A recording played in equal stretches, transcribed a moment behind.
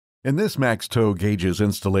In this MaxTow Gauges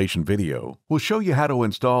installation video, we'll show you how to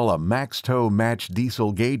install a MaxTow Match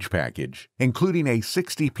diesel gauge package, including a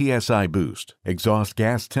 60 PSI boost, exhaust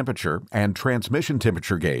gas temperature, and transmission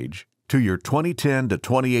temperature gauge to your 2010 to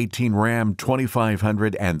 2018 Ram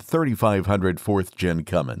 2500 and 3500 4th Gen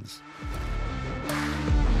Cummins.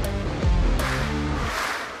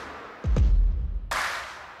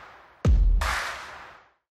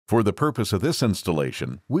 For the purpose of this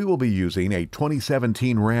installation, we will be using a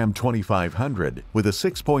 2017 Ram 2500 with a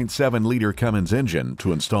 6.7-liter Cummins engine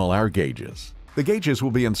to install our gauges. The gauges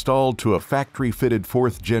will be installed to a factory-fitted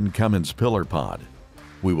 4th Gen Cummins pillar pod.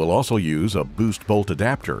 We will also use a boost bolt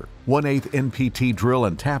adapter, 1/8 NPT drill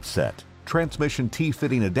and tap set, transmission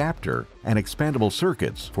T-fitting adapter, and expandable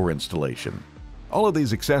circuits for installation. All of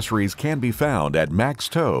these accessories can be found at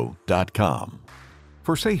maxtow.com.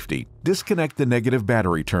 For safety, disconnect the negative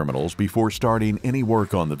battery terminals before starting any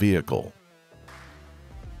work on the vehicle.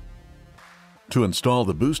 To install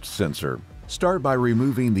the boost sensor, start by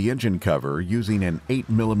removing the engine cover using an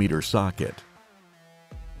 8mm socket.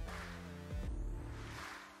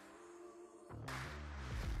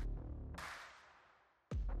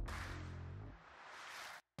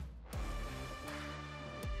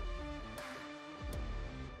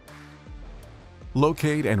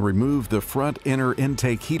 Locate and remove the front inner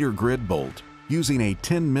intake heater grid bolt using a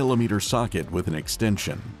 10mm socket with an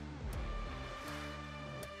extension.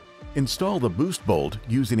 Install the boost bolt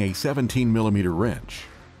using a 17mm wrench.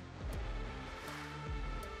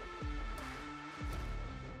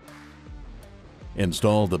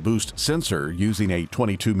 Install the boost sensor using a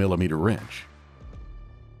 22mm wrench.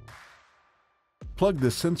 Plug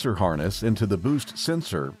the sensor harness into the boost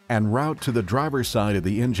sensor and route to the driver's side of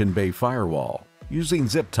the engine bay firewall, using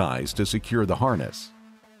zip ties to secure the harness.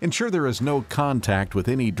 Ensure there is no contact with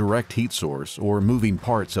any direct heat source or moving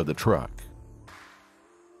parts of the truck.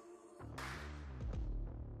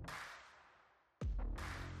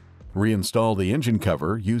 Reinstall the engine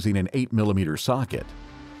cover using an 8mm socket.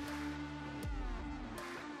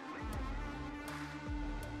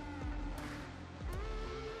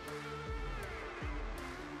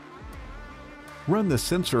 Run the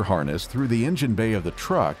sensor harness through the engine bay of the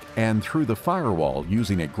truck and through the firewall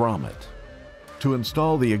using a grommet. To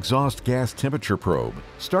install the exhaust gas temperature probe,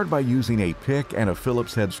 start by using a pick and a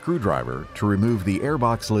Phillips head screwdriver to remove the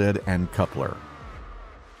airbox lid and coupler.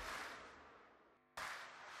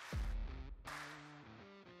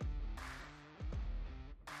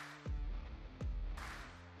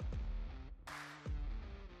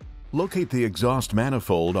 Locate the exhaust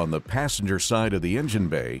manifold on the passenger side of the engine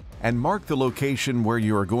bay and mark the location where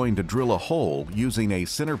you are going to drill a hole using a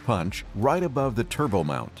center punch right above the turbo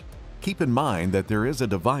mount. Keep in mind that there is a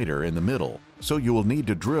divider in the middle, so you will need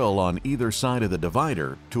to drill on either side of the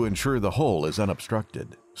divider to ensure the hole is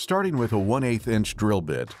unobstructed. Starting with a 1/8 inch drill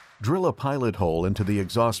bit, drill a pilot hole into the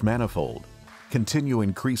exhaust manifold. Continue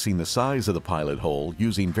increasing the size of the pilot hole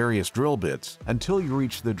using various drill bits until you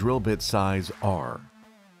reach the drill bit size R.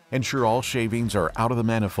 Ensure all shavings are out of the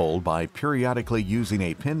manifold by periodically using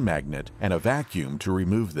a pin magnet and a vacuum to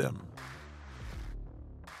remove them.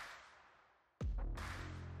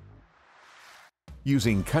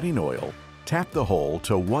 Using cutting oil, tap the hole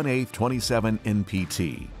to 1/8 27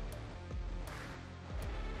 NPT.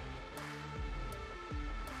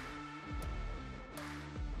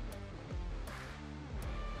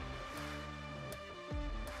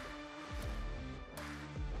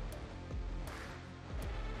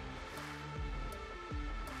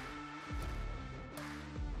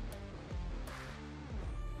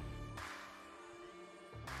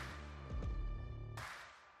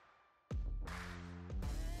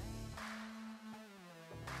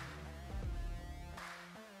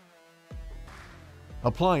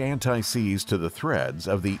 Apply anti-seize to the threads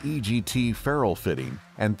of the EGT ferrule fitting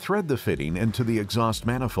and thread the fitting into the exhaust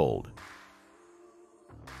manifold.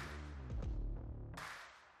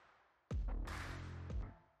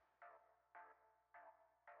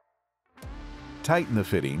 Tighten the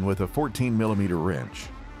fitting with a 14mm wrench.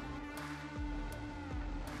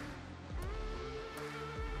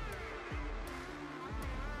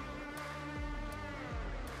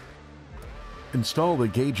 Install the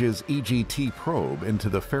gauge's EGT probe into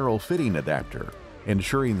the ferrule fitting adapter,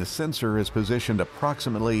 ensuring the sensor is positioned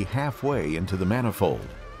approximately halfway into the manifold.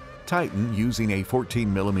 Tighten using a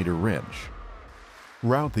 14mm wrench.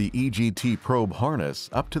 Route the EGT probe harness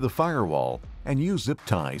up to the firewall and use zip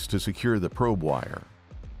ties to secure the probe wire.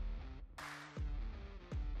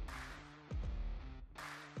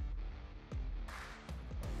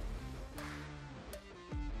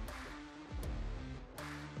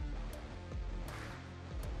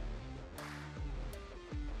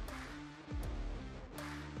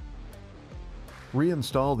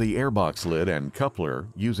 Reinstall the airbox lid and coupler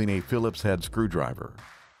using a Phillips head screwdriver.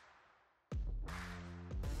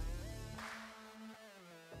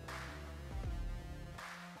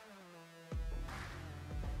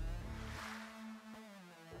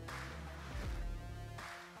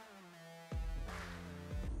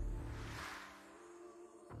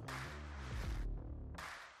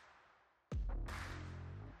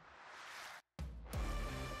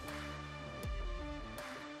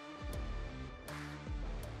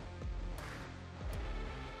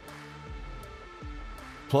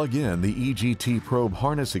 Plug in the EGT probe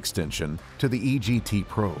harness extension to the EGT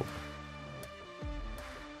probe.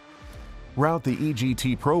 Route the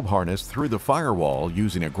EGT probe harness through the firewall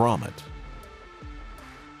using a grommet.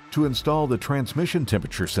 To install the transmission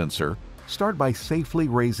temperature sensor, start by safely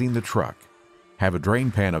raising the truck. Have a drain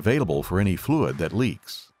pan available for any fluid that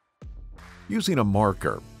leaks. Using a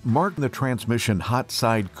marker, mark the transmission hot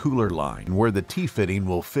side cooler line where the T-fitting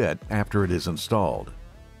will fit after it is installed.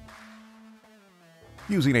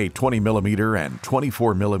 Using a 20mm and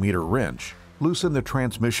 24mm wrench, loosen the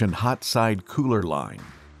transmission hot side cooler line.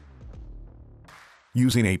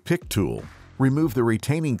 Using a pick tool, remove the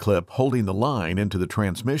retaining clip holding the line into the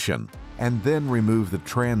transmission and then remove the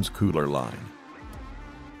trans cooler line.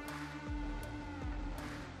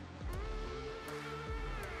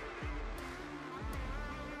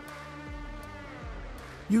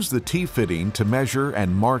 Use the T-fitting to measure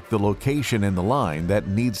and mark the location in the line that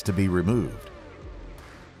needs to be removed.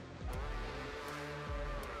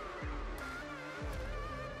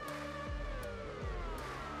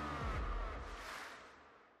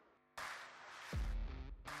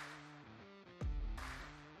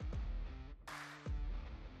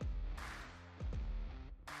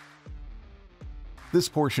 This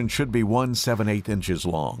portion should be 1/7/8 inches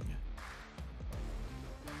long.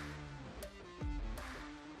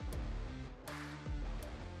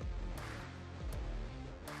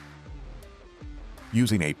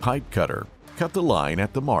 Using a pipe cutter, cut the line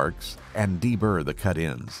at the marks and deburr the cut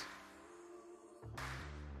ends.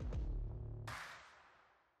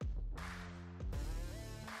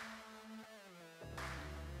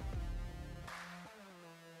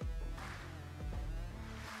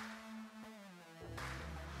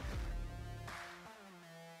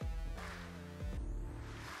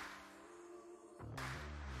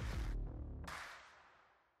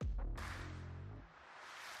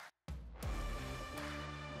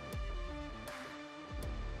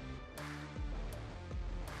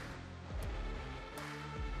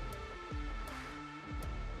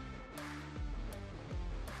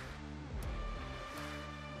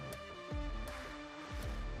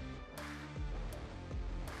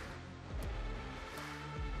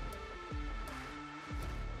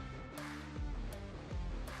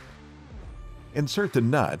 Insert the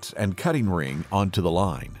nut and cutting ring onto the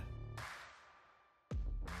line.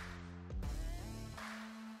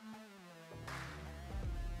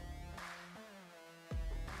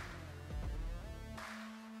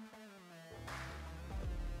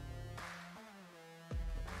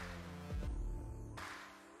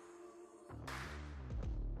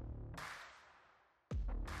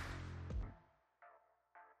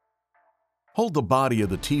 Hold the body of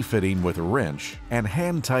the T-fitting with a wrench and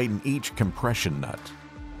hand tighten each compression nut.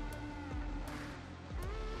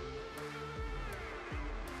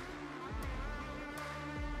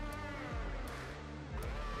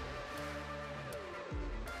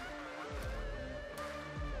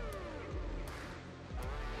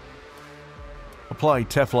 Apply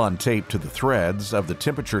Teflon tape to the threads of the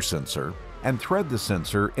temperature sensor and thread the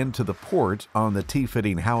sensor into the port on the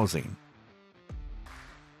T-fitting housing.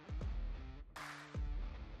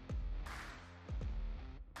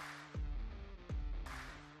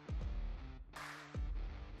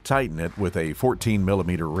 Tighten it with a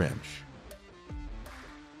 14mm wrench.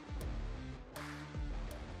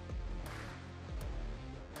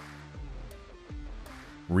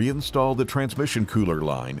 Reinstall the transmission cooler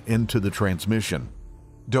line into the transmission.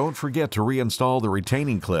 Don't forget to reinstall the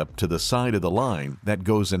retaining clip to the side of the line that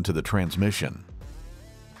goes into the transmission.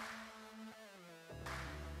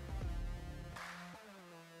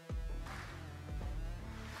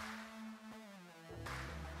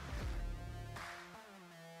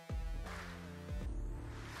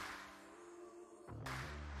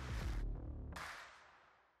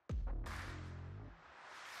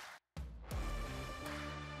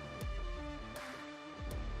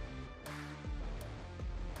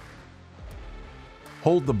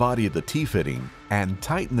 Hold the body of the T-fitting and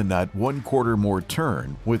tighten the nut 1/4 more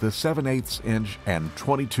turn with a 7/8 inch and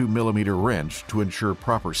 22mm wrench to ensure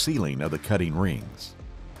proper sealing of the cutting rings.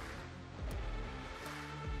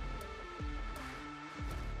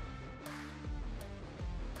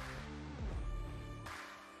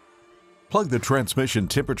 Plug the transmission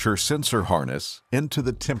temperature sensor harness into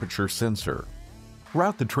the temperature sensor.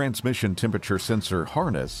 Route the transmission temperature sensor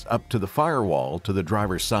harness up to the firewall to the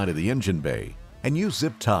driver's side of the engine bay and use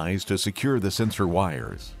zip ties to secure the sensor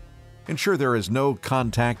wires. Ensure there is no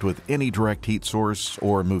contact with any direct heat source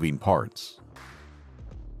or moving parts.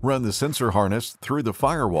 Run the sensor harness through the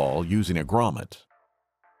firewall using a grommet.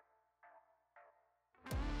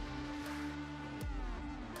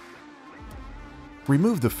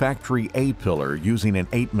 Remove the factory A-pillar using an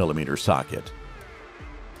 8mm socket.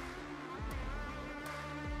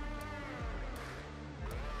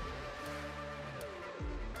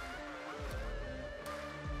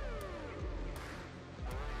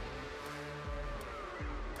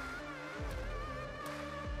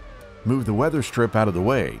 Move the weather strip out of the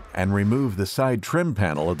way and remove the side trim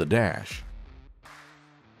panel of the dash.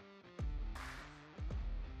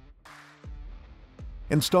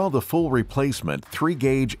 Install the full replacement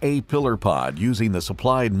 3-gauge A-pillar pod using the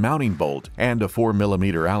supplied mounting bolt and a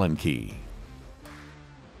 4mm Allen key.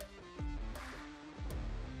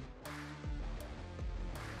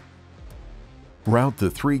 Route the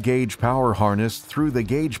 3-gauge power harness through the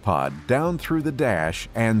gauge pod down through the dash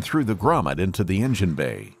and through the grommet into the engine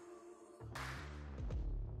bay.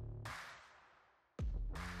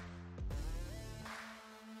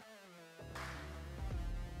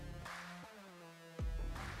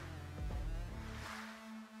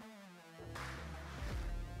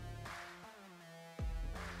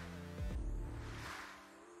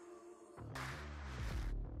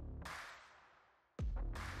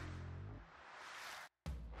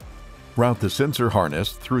 Route the sensor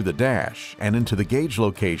harness through the dash and into the gauge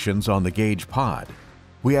locations on the gauge pod.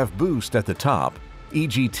 We have boost at the top,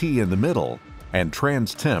 EGT in the middle, and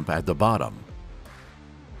trans temp at the bottom.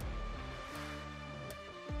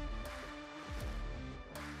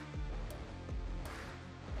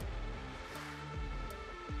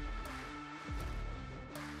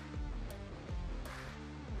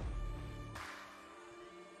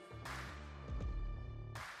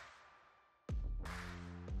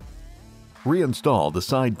 Reinstall the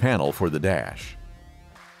side panel for the dash.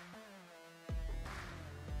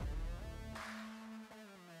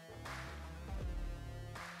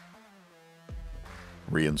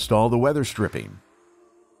 Reinstall the weather stripping.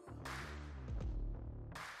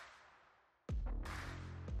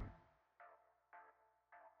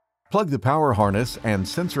 Plug the power harness and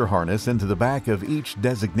sensor harness into the back of each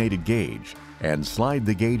designated gauge and slide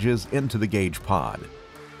the gauges into the gauge pod.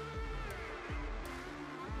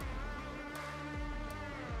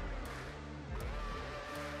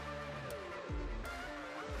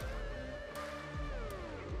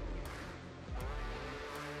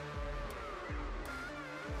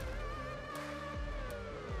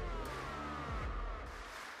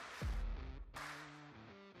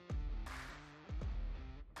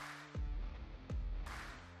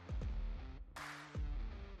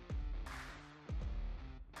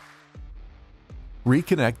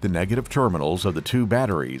 Reconnect the negative terminals of the two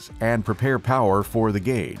batteries and prepare power for the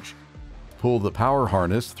gauge. Pull the power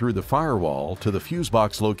harness through the firewall to the fuse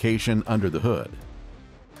box location under the hood.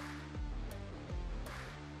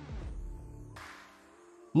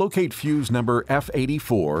 Locate fuse number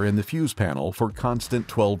F84 in the fuse panel for constant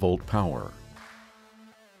 12-volt power.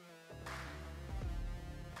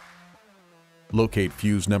 Locate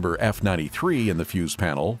fuse number F93 in the fuse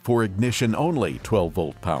panel for ignition-only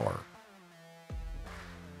 12-volt power.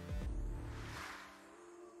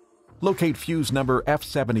 Locate fuse number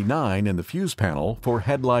F79 in the fuse panel for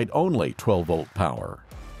headlight-only 12-volt power.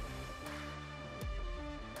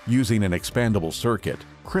 Using an expandable circuit,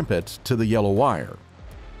 crimp it to the yellow wire.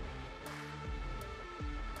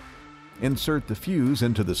 Insert the fuse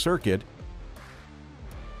into the circuit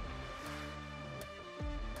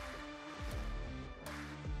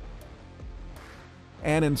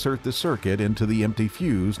and insert the circuit into the empty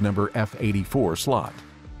fuse number F84 slot.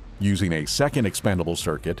 Using a second expandable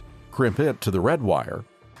circuit, crimp it to the red wire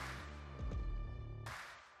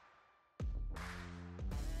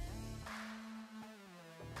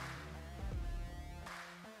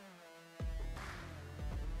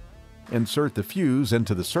insert the fuse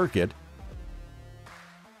into the circuit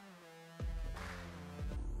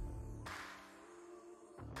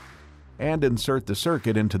and insert the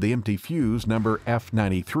circuit into the empty fuse number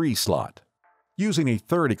F93 slot. Using a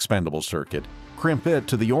third expandable circuit, crimp it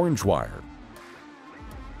to the orange wire.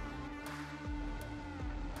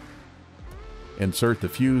 Insert the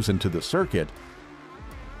fuse into the circuit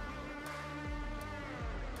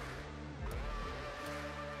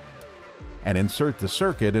and insert the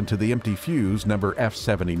circuit into the empty fuse number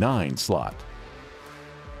F79 slot.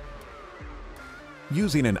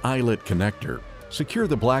 Using an eyelet connector, secure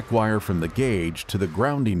the black wire from the gauge to the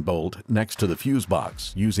grounding bolt next to the fuse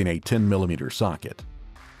box using a 10mm socket.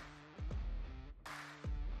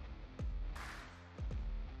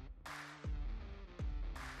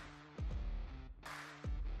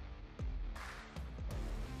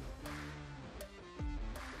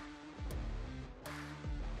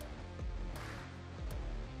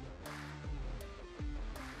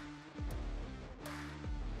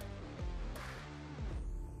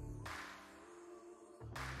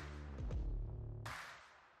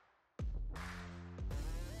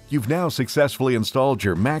 You've now successfully installed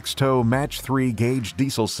your MaxTow Match 3 gauge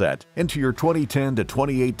diesel set into your 2010 to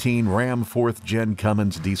 2018 Ram 4th Gen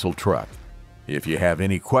Cummins diesel truck. If you have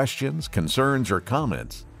any questions, concerns, or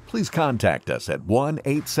comments, please contact us at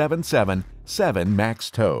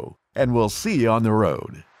 1-877-7-MAXTOW, and we'll see you on the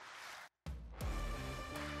road.